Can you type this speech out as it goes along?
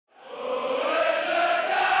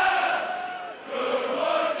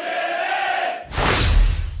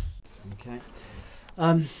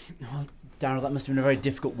Well, Darrell, that must have been a very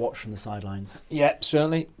difficult watch from the sidelines. Yeah,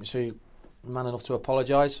 certainly. So, man enough to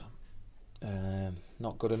apologise.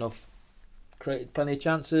 Not good enough. Created plenty of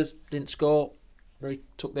chances, didn't score. Really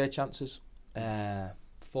took their chances.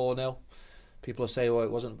 4-0. People will say, well,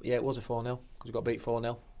 it wasn't. Yeah, it was a 4-0 because we got beat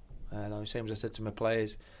 4-0. The same as I said to my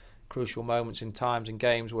players, crucial moments in times and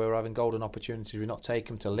games where we're having golden opportunities, we're not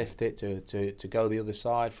taking them to lift it, to go the other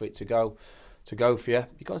side, for it to go for you.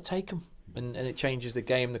 You've got to take them. And it changes the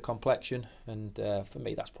game, the complexion, and for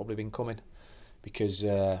me that's probably been coming because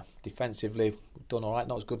defensively we've done all right,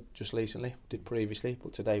 not as good just recently, did previously,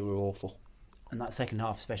 but today we were awful. And that second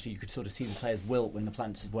half especially, you could sort of see the players wilt when the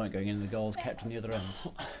planches weren't going in and the goals kept on the other end.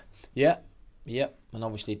 Yeah, and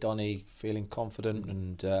obviously Donny feeling confident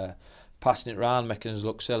and passing it round, making us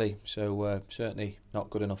look silly, so certainly not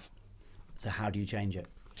good enough. So how do you change it?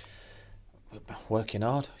 Working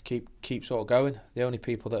hard, keep sort of going. The only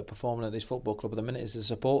people that are performing at this football club at the minute is the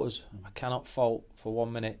supporters. I cannot fault for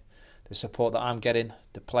 1 minute the support that I'm getting,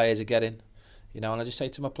 the players are getting, and I just say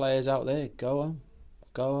to my players out there, go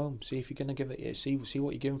home, see if you're going to give it, see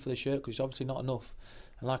what you're giving for the shirt, because it's obviously not enough.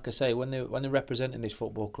 And like I say, when they're representing this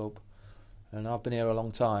football club, and I've been here a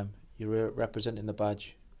long time, you're representing the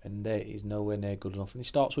badge, and there is nowhere near good enough. And it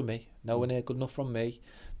starts with me, nowhere near good enough from me,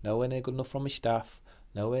 nowhere near good enough from my staff,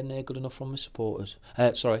 nowhere near good enough from the supporters.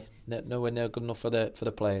 Nowhere near good enough for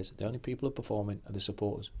the players. The only people who are performing are the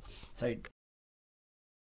supporters. So